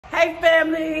Hey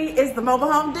family, it's the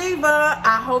Mobile Home Diva.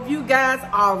 I hope you guys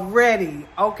are ready,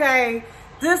 okay?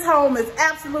 This home is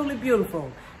absolutely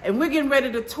beautiful and we're getting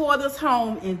ready to tour this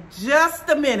home in just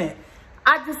a minute.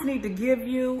 I just need to give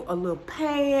you a little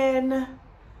pan.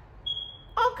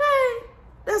 Okay,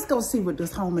 let's go see what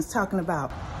this home is talking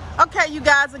about. Okay, you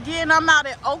guys, again, I'm out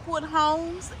at Oakwood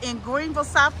Homes in Greenville,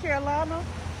 South Carolina.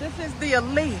 This is the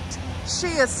Elite. She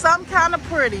is some kind of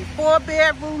pretty,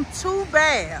 4-bedroom,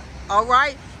 2-bath, all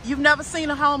right? You've never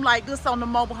seen a home like this on the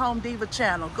Mobile Home Diva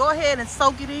channel. Go ahead and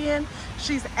soak it in.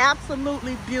 She's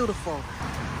absolutely beautiful.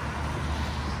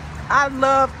 I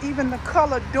love even the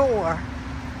color door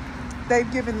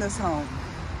they've given this home.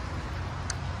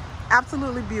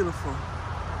 Absolutely beautiful.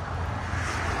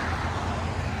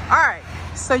 All right,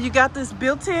 so you got this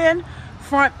built-in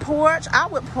front porch. I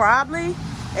would probably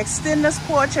extend this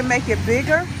porch and make it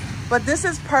bigger, but this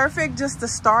is perfect just to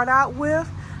start out with.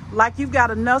 Like, you've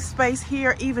got enough space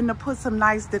here even to put some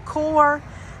nice decor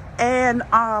and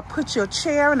put your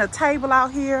chair and a table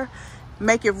out here.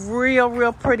 Make it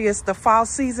real pretty. It's the fall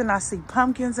season. I see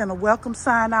pumpkins and a welcome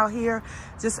sign out here.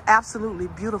 Just absolutely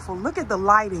beautiful. Look at the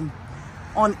lighting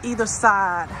on either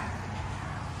side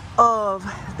of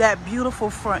that beautiful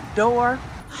front door.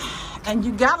 And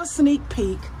you got a sneak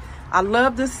peek. I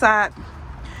love this side.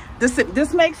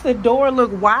 This makes the door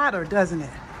look wider, doesn't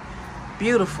it?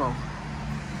 Beautiful.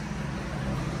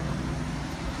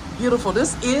 Beautiful.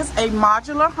 This is a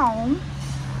modular home.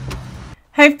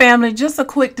 Hey family, just a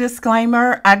quick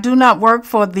disclaimer. I do not work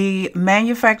for the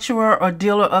manufacturer or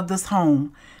dealer of this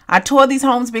home. I tour these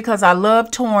homes because I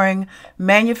love touring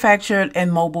manufactured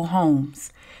and mobile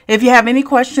homes. If you have any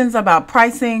questions about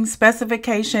pricing,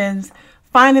 specifications,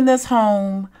 finding this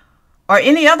home, or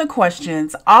any other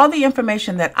questions, all the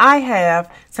information that I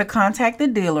have to contact the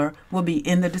dealer will be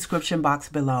in the description box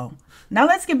below. Now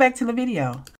let's get back to the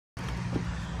video.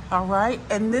 All right,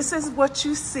 and this is what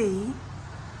you see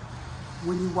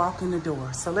when you walk in the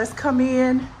door. So let's come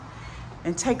in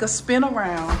and take a spin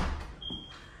around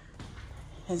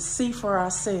and see for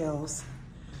ourselves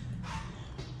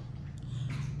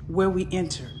where we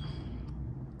entered.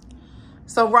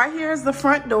 So right here is the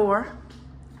front door,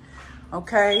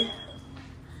 okay?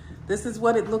 This is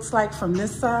what it looks like from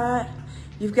this side.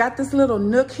 You've got this little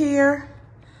nook here.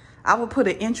 I will put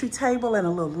an entry table and a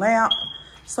little lamp.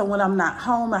 So when I'm not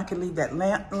home, I can leave that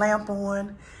lamp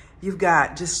on. You've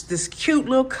got just this cute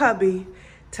little cubby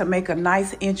to make a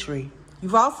nice entry.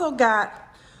 You've also got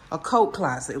a coat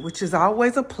closet, which is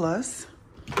always a plus.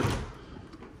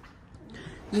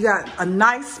 You got a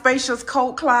nice spacious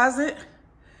coat closet,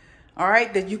 all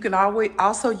right, that you can always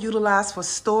also utilize for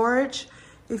storage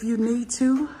if you need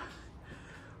to.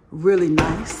 Really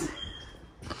nice.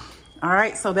 All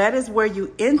right, so that is where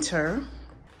you enter.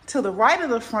 To the right of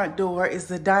the front door is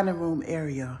the dining room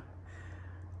area.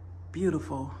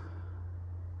 Beautiful.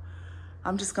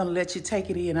 I'm just gonna let you take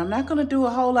it in. I'm not gonna do a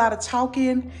whole lot of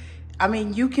talking. I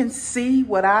mean, you can see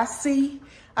what I see.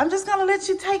 I'm just gonna let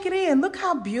you take it in. Look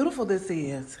how beautiful this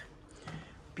is.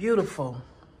 Beautiful.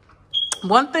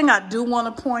 One thing I do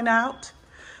wanna point out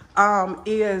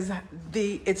is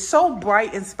it's so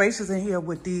bright and spacious in here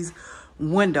with these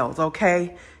windows,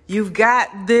 okay? You've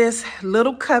got this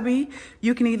little cubby.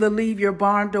 You can either leave your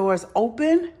barn doors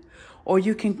open or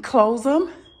you can close them.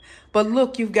 But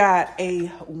look, you've got a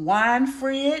wine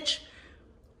fridge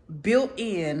built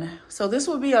in. So this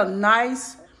would be a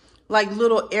nice, like,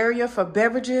 little area for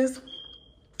beverages.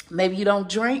 Maybe you don't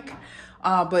drink,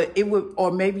 but it would,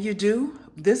 or maybe you do.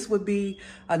 This would be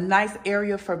a nice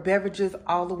area for beverages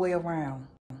all the way around.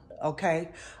 Okay,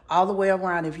 all the way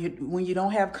around. When you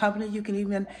don't have company, you can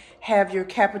even have your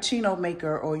cappuccino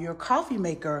maker or your coffee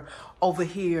maker over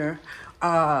here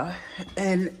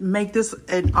and make this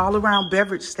an all-around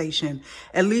beverage station.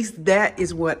 At least that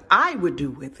is what I would do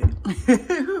with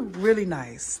it. Really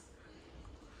nice.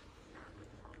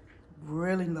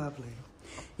 Really lovely.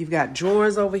 You've got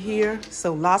drawers over here,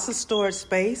 so lots of storage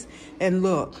space. And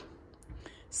look,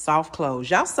 soft close.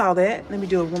 Y'all saw that. Let me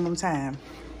do it one more time.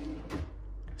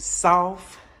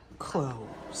 Soft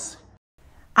close.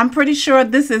 I'm pretty sure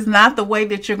this is not the way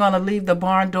that you're going to leave the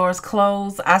barn doors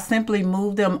closed. I simply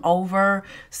moved them over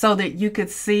so that you could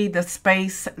see the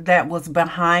space that was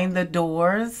behind the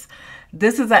doors.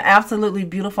 This is an absolutely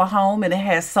beautiful home and it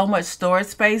has so much storage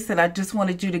space that I just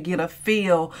wanted you to get a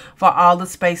feel for all the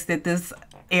space that this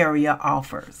area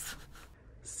offers.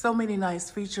 So many nice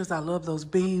features. I love those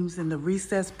beams in the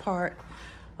recessed part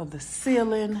of the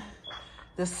ceiling.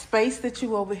 The space that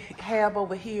you have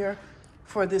over here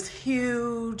for this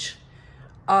huge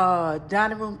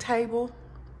dining room table,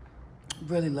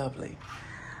 really lovely.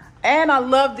 And I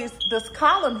love this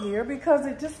column here because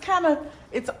it just kind of,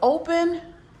 it's open,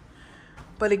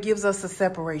 but it gives us a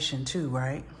separation too,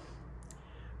 right?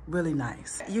 Really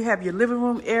nice. You have your living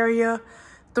room area,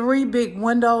 3 big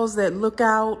windows that look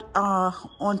out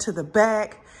onto the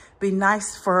back. Be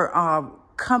nice for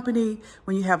company.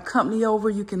 When you have company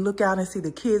over, you can look out and see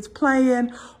the kids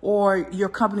playing, or your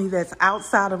company that's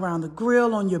outside around the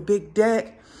grill on your big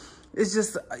deck. It's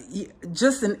just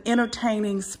an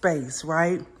entertaining space,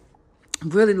 right?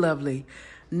 Really lovely.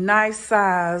 Nice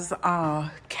size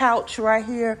couch right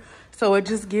here. So it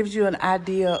just gives you an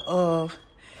idea of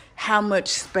how much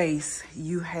space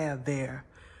you have there.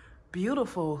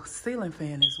 Beautiful ceiling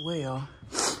fan as well.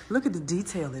 Look at the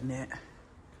detail in that.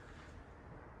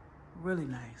 Really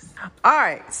nice. All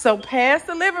right, so past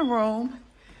the living room,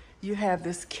 you have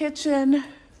this kitchen.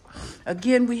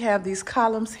 Again, we have these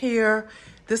columns here.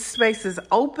 This space is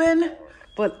open,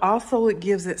 but also it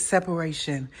gives it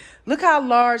separation. Look how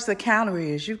large the counter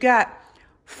is. You've got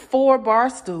 4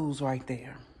 bar stools right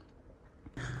there.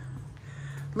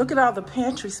 Look at all the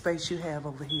pantry space you have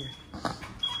over here.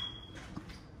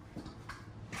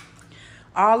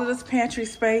 All of this pantry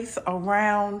space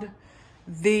around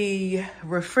the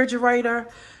refrigerator.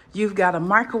 You've got a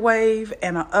microwave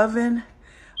and an oven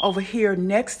over here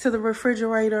next to the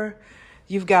refrigerator.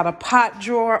 You've got a pot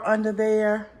drawer under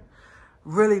there.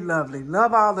 Really lovely.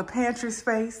 Love all the pantry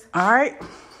space. All right.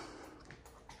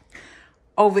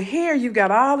 Over here, you've got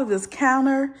all of this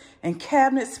counter and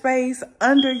cabinet space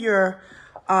under your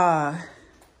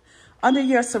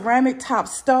ceramic top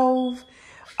stove.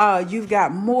 You've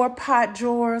got more pot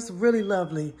drawers. Really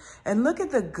lovely. And look at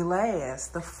the glass,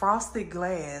 the frosted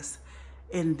glass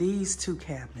in these 2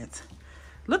 cabinets.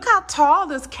 Look how tall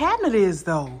this cabinet is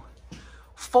though.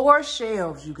 4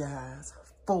 shelves, you guys.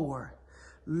 4.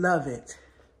 Love it.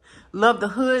 Love the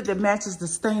hood that matches the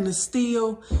stainless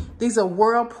steel. These are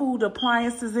Whirlpool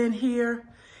appliances in here.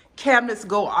 Cabinets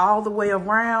go all the way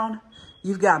around.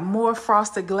 You've got more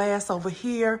frosted glass over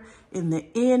here in the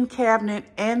end cabinet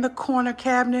and the corner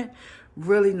cabinet.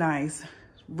 Really nice.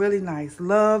 Really nice.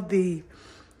 Love the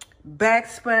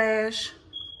backsplash.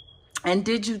 And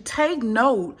did you take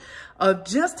note of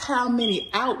just how many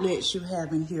outlets you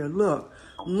have in here? Look,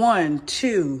 1,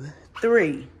 2,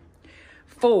 3,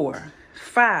 4,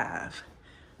 5,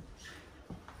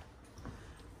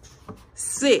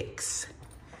 6,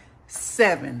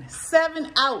 7.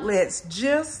 7 outlets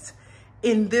just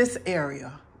in this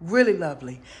area. Really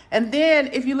lovely. And then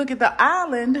if you look at the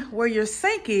island where your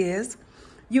sink is,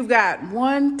 you've got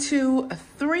 1, 2,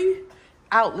 3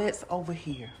 outlets over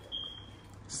here.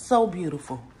 So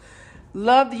beautiful.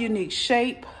 Love the unique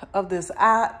shape of this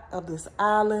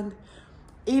island.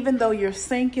 Even though your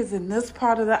sink is in this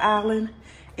part of the island,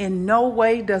 in no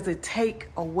way does it take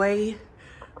away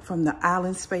from the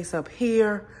island space up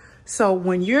here. So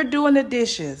when you're doing the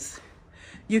dishes,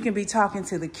 you can be talking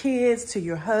to the kids, to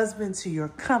your husband, to your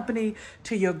company,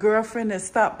 to your girlfriend that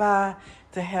stopped by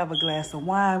to have a glass of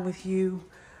wine with you.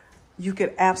 You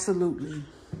could absolutely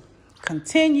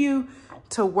continue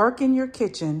to work in your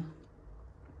kitchen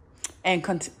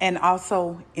and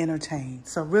also entertain.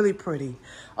 So really pretty.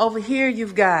 Over here,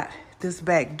 you've got this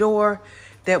back door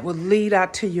that will lead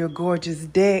out to your gorgeous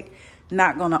deck.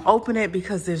 Not gonna open it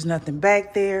because there's nothing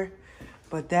back there,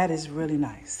 but that is really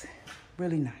nice.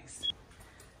 Really nice.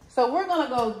 So we're gonna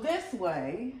go this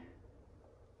way.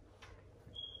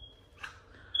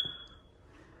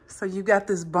 So you got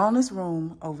this bonus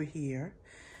room over here.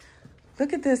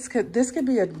 Look at this. This could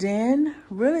be a den.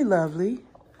 Really lovely.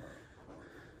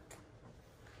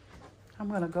 I'm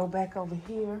going to go back over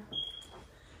here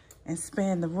and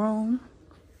span the room.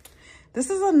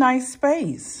 This is a nice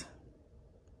space.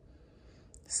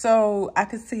 So I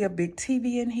could see a big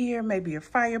TV in here, maybe a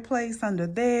fireplace under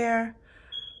there.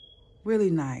 Really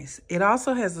nice. It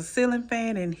also has a ceiling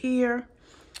fan in here.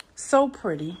 So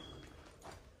pretty.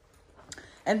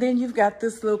 And then you've got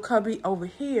this little cubby over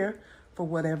here for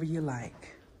whatever you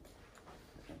like.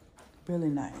 Really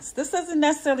nice. This doesn't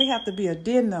necessarily have to be a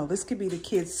den though. This could be the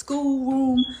kids' school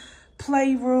room,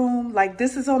 playroom. Like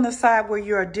this is on the side where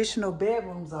your additional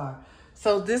bedrooms are.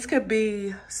 So this could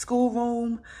be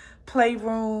schoolroom,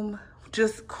 playroom,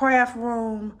 just craft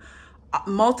room,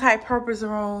 multi-purpose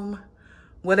room,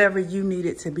 whatever you need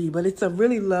it to be. But it's a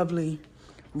really lovely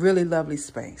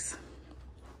space.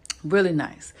 Really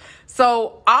nice.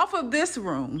 So off of this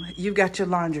room, you've got your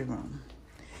laundry room.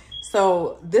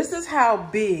 So this is how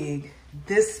big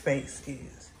this space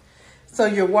is. So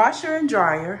your washer and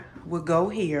dryer will go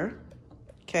here,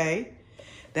 okay?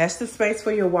 That's the space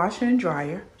for your washer and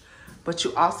dryer. But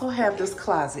you also have this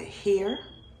closet here,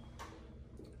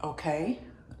 okay?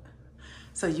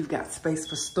 So you've got space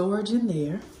for storage in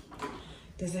there.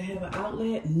 Does it have an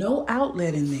outlet? No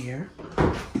outlet in there,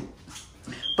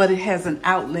 but it has an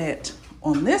outlet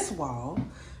on this wall.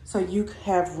 So you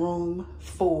have room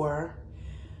for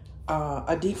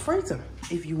a deep freezer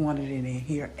if you wanted it in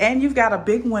here. And you've got a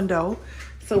big window,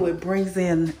 so it brings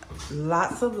in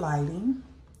lots of lighting.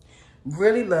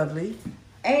 Really lovely.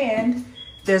 And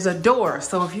there's a door,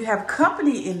 so if you have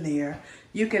company in there,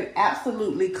 you can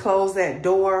absolutely close that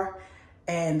door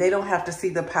and they don't have to see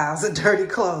the piles of dirty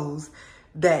clothes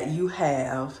that you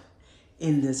have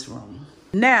in this room.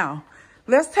 Now,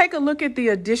 let's take a look at the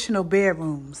additional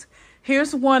bedrooms.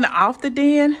 Here's one off the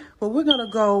den, but we're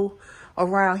gonna go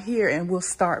around here and we'll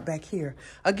start back here.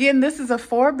 Again, this is a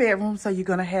 4-bedroom, so you're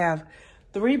gonna have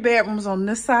 3 bedrooms on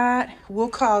this side. We'll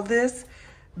call this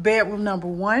bedroom number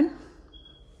 1.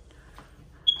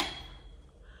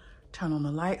 Turn on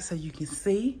the light so you can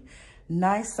see.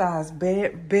 Nice size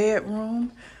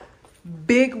bedroom.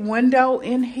 Big window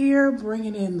in here,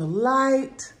 bringing in the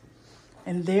light.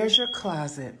 And there's your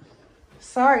closet.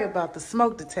 Sorry about the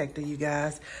smoke detector, you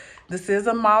guys. This is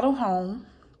a model home.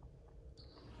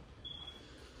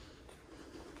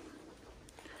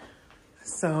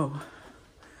 So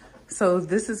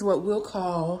this is what we'll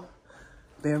call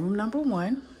bedroom number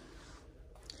 1.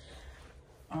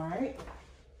 All right.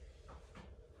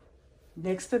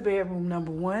 Next to bedroom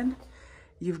number 1,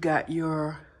 you've got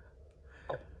your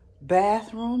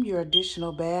bathroom, your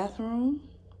additional bathroom.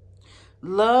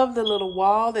 Love the little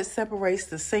wall that separates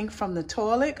the sink from the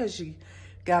toilet because you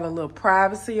got a little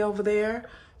privacy over there.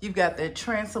 You've got that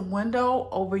transom window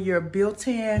over your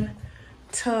built-in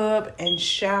tub and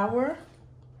shower.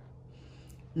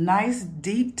 Nice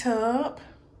deep tub.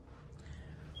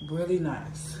 Really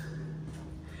nice.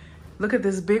 Look at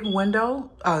this big window,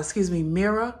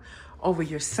 mirror over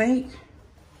your sink.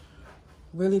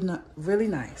 Really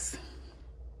nice.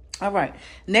 All right,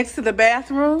 next to the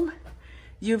bathroom,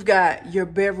 you've got your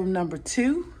bedroom number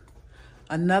 2,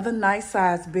 another nice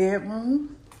sized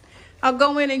bedroom. I'll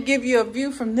go in and give you a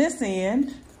view from this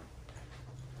end.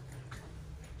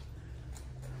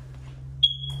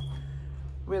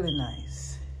 Really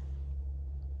nice.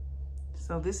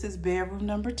 So this is bedroom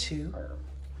number 2.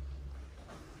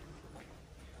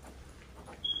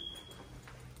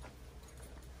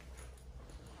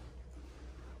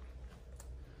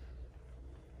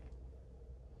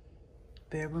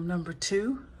 Bedroom number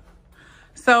 2.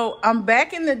 So I'm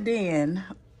back in the den.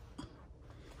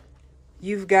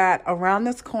 You've got around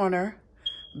this corner,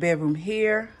 bedroom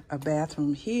here, a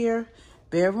bathroom here,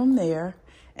 bedroom there,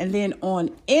 and then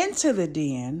on into the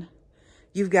den,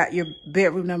 you've got your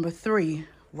bedroom number 3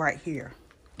 right here.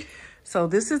 So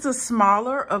this is a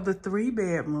smaller of the 3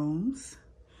 bedrooms,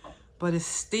 but it's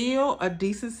still a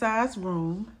decent sized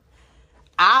room.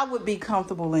 I would be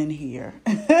comfortable in here.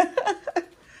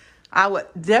 I would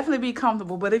definitely be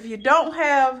comfortable, but if you don't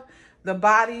have the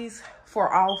bodies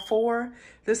for all 4,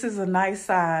 this is a nice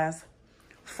size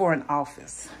for an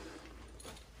office.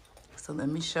 So let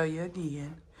me show you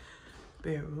again.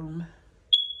 Bedroom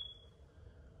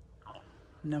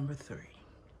number 3.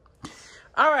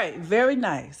 All right, very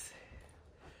nice.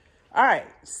 All right,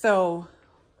 so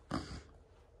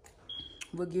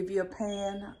we'll give you a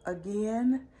pan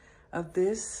again of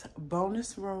this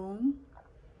bonus room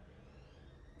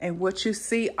and what you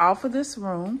see off of this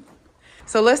room.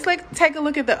 So let's take a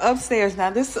look at the upstairs.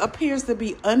 Now this appears to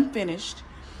be unfinished,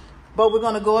 but we're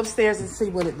gonna go upstairs and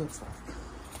see what it looks like.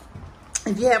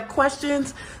 If you have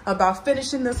questions about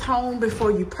finishing this home before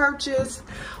you purchase,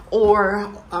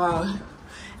 or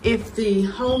if the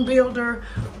home builder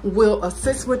will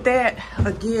assist with that,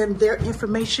 again, their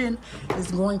information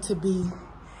is going to be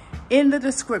in the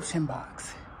description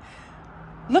box.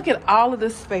 Look at all of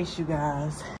this space, you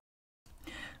guys.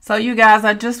 So you guys,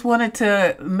 I just wanted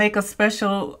to make a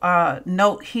special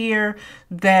note here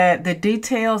that the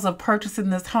details of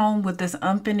purchasing this home with this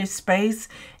unfinished space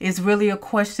is really a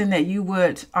question that you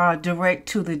would direct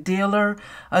to the dealer.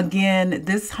 Again,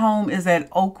 this home is at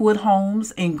Oakwood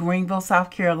Homes in Greenville,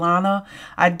 South Carolina.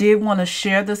 I did want to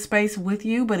share the space with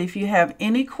you, but if you have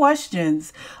any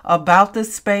questions about the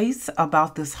space,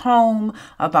 about this home,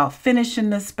 about finishing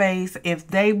the space, if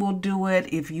they will do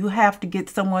it, if you have to get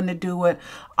someone to do it,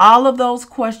 all of those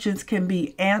questions can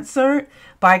be answered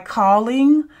by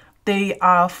calling the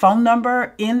phone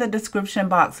number in the description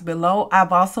box below.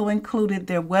 I've also included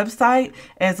their website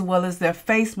as well as their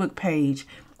Facebook page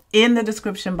in the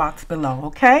description box below,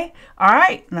 okay? All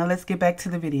right, now let's get back to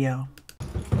the video.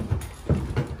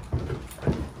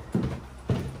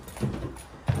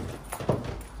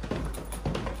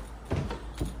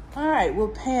 All right, we'll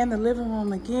pan the living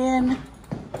room again,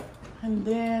 and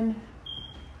then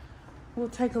we'll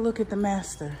take a look at the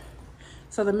master.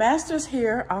 So the master's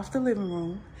here off the living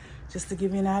room, just to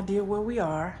give you an idea where we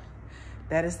are.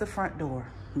 That is the front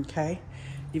door, okay?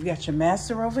 You've got your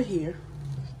master over here.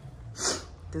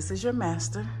 This is your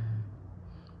master.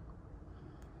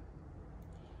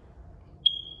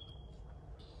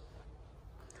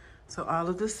 So all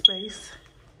of this space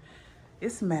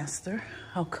is master.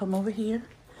 I'll come over here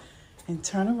and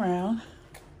turn around.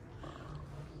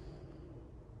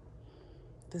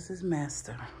 This is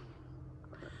master.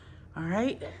 All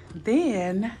right,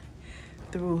 then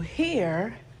through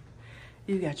here,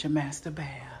 you got your master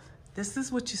bath. This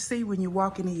is what you see when you're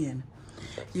walking in.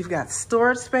 You've got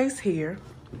storage space here,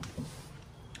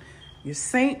 your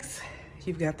sinks.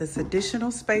 You've got this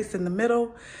additional space in the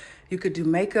middle. You could do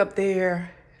makeup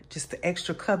there, just the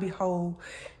extra cubby hole.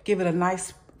 Give it a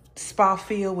nice spa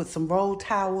feel with some roll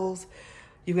towels.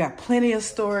 You've got plenty of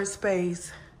storage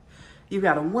space. You've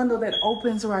got a window that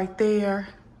opens right there.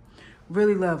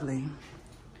 Really lovely.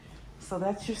 So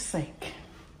that's your sink,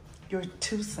 your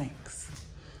 2 sinks,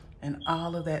 and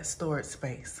all of that storage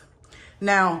space.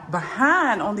 Now,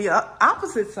 behind on the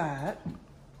opposite side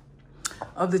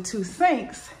of the 2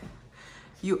 sinks,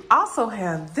 you also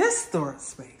have this storage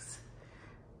space.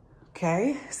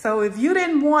 Okay, so if you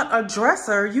didn't want a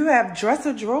dresser, you have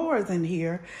dresser drawers in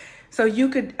here. So you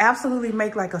could absolutely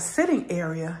make like a sitting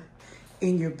area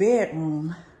in your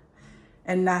bedroom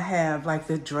and not have like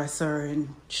the dresser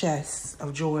and chests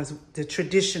of drawers, the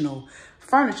traditional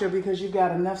furniture, because you've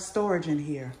got enough storage in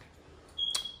here.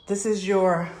 This is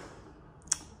your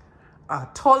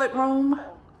toilet room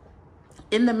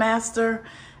in the master.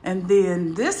 And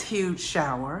then this huge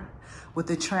shower with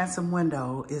the transom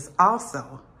window is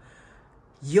also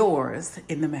yours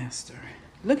in the master.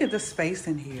 Look at the space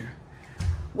in here.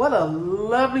 What a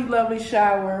lovely, lovely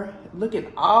shower. Look at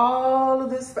all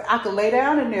of this. I could lay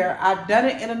down in there. I've done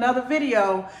it in another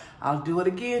video. I'll do it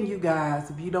again, you guys,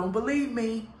 if you don't believe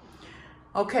me.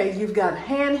 Okay, you've got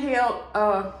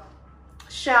handheld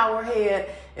shower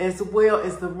head as well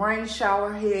as the rain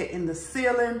shower head in the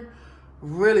ceiling.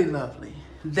 Really lovely.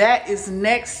 That is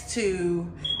next to,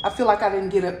 I feel like I didn't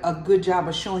get a good job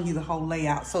of showing you the whole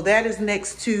layout. So that is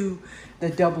next to the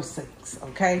double sinks,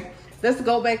 okay? Let's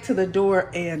go back to the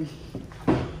door and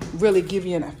really give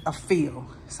you a feel.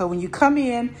 So when you come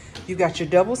in, you got your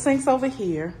double sinks over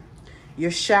here, your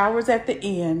showers at the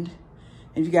end,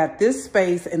 and you got this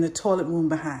space and the toilet room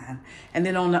behind. And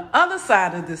then on the other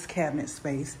side of this cabinet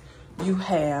space, you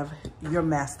have your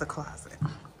master closet.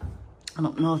 I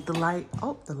don't know if the light,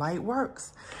 oh, the light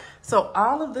works. So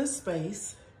all of this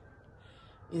space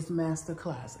is master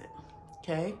closet,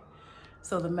 okay?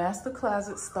 So the master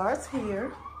closet starts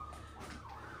here.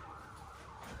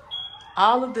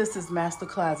 All of this is master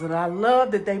closet. I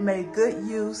love that they made good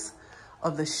use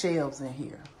of the shelves in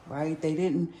here, right? They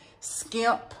didn't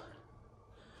skimp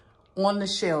on the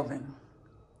shelving.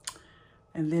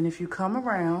 And then if you come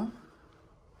around,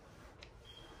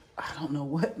 I don't know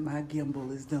what my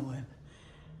gimbal is doing.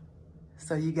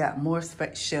 So you got more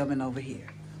space shelving over here,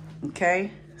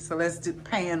 okay? So let's do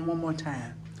pan one more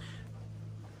time.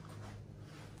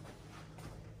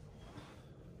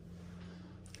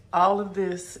 All of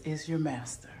this is your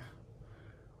master.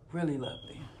 Really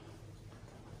lovely.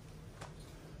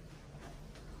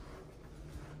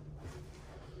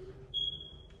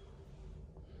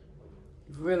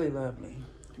 Really lovely.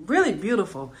 Really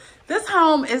beautiful. This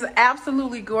home is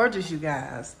absolutely gorgeous, you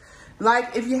guys.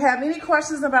 Like, if you have any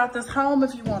questions about this home,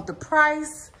 if you want the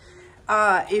price,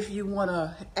 if you want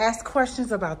to ask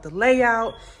questions about the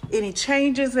layout, any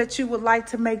changes that you would like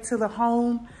to make to the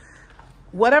home,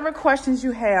 whatever questions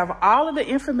you have, all of the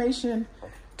information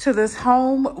to this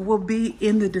home will be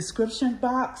in the description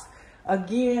box.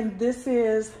 Again, this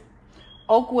is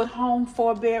Oakwood Home,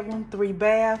 4-bedroom,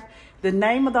 3-bath. The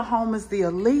name of the home is The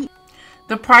Elite.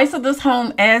 The price of this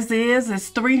home as is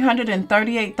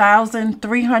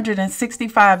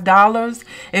 $338,365.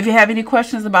 If you have any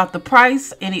questions about the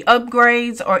price, any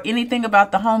upgrades, or anything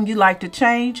about the home you'd like to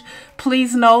change,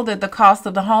 please know that the cost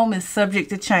of the home is subject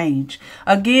to change.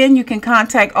 Again, you can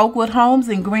contact Oakwood Homes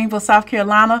in Greenville, South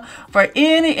Carolina for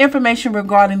any information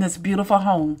regarding this beautiful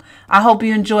home. I hope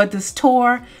you enjoyed this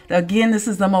tour. Again, this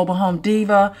is the Mobile Home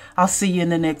Diva. I'll see you in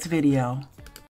the next video.